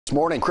This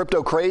morning,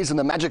 crypto craze in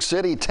the Magic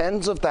City.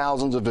 Tens of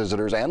thousands of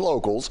visitors and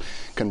locals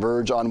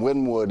converge on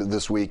Wynwood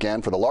this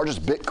weekend for the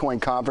largest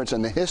Bitcoin conference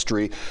in the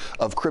history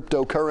of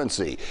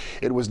cryptocurrency.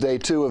 It was day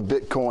 2 of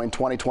Bitcoin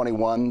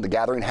 2021, the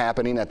gathering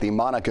happening at the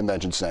Mana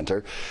Convention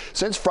Center.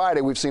 Since Friday,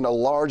 we've seen a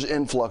large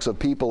influx of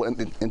people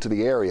into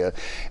the area,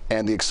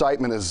 and the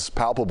excitement is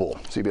palpable.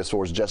 CBS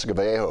 4's Jessica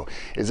Vallejo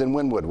is in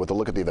Wynwood with a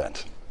look at the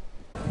event.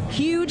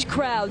 Huge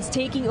crowds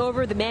taking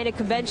over the Mana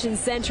Convention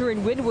Center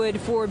in Wynwood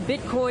for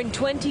Bitcoin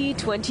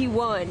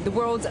 2021, the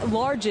world's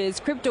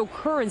largest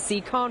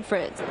cryptocurrency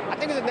conference. I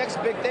think it's the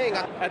next big thing.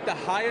 At the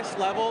highest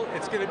level,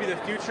 it's going to be the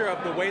future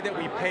of the way that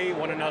we pay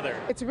one another.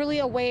 It's really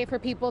a way for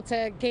people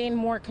to gain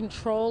more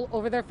control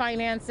over their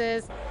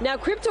finances. Now,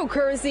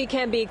 cryptocurrency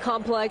can be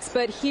complex,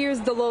 but here's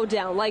the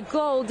lowdown. Like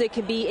gold, it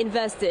can be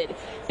invested.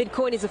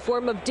 Bitcoin is a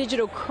form of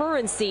digital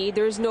currency.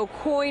 There's no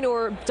coin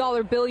or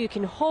dollar bill you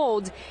can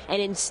hold,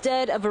 and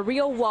instead of a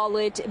real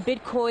wallet,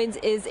 Bitcoin's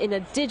is in a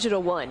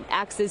digital one,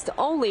 accessed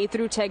only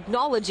through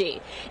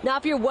technology. Now,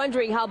 if you're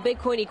wondering how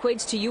Bitcoin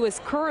equates to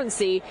U.S.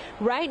 currency,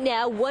 right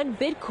now, 1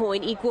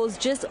 Bitcoin equals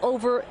just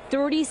over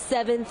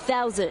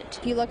 37,000.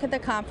 If you look at the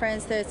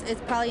conference,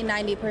 it's probably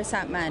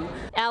 90% men.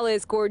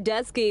 Alice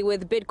Gordeski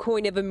with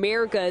Bitcoin of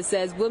America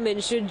says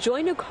women should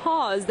join a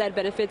cause that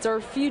benefits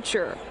our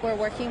future. We're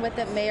working with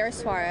the Mayor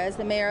Suarez,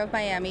 the mayor of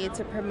Miami,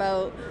 to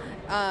promote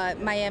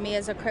Miami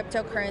as a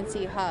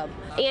cryptocurrency hub.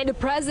 And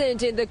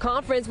present in the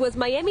conference was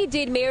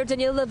Miami-Dade Mayor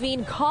Danielle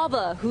Levine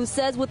Cava, who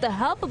says with the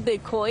help of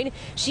Bitcoin,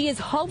 she is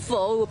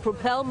hopeful it will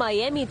propel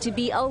Miami to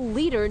be a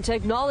leader in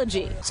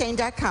technology.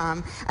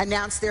 Chain.com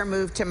announced their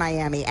move to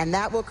Miami, and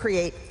that will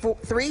create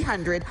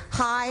 300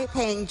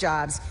 high-paying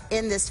jobs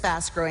in this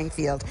fast-growing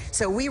field.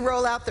 So we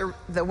roll out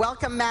the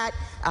welcome mat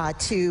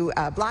to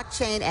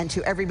blockchain and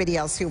to everybody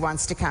else who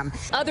wants to come.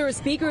 Other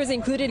speakers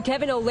included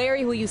Kevin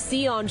O'Leary, who you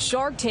see on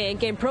Shark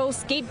Tank, and pro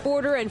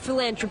skateboarder and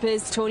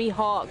philanthropist Tony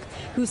Hawk,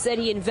 who said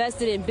he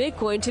invested in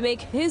Bitcoin to make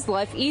his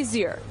life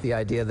easier. The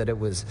idea that it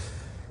was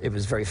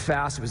very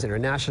fast, it was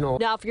international.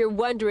 Now, if you're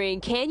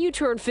wondering, can you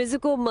turn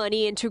physical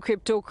money into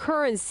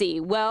cryptocurrency?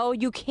 Well,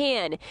 you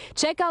can.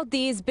 Check out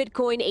these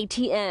Bitcoin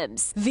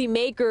ATMs. The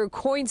maker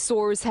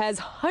CoinSource has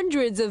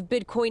hundreds of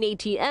Bitcoin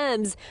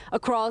ATMs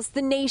across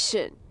the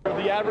nation.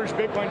 The average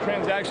Bitcoin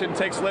transaction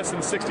takes less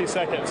than 60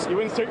 seconds. You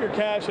insert your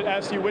cash, it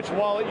asks you which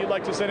wallet you'd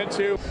like to send it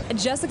to.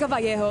 Jessica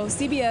Vallejo,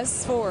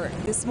 CBS 4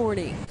 this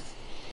morning.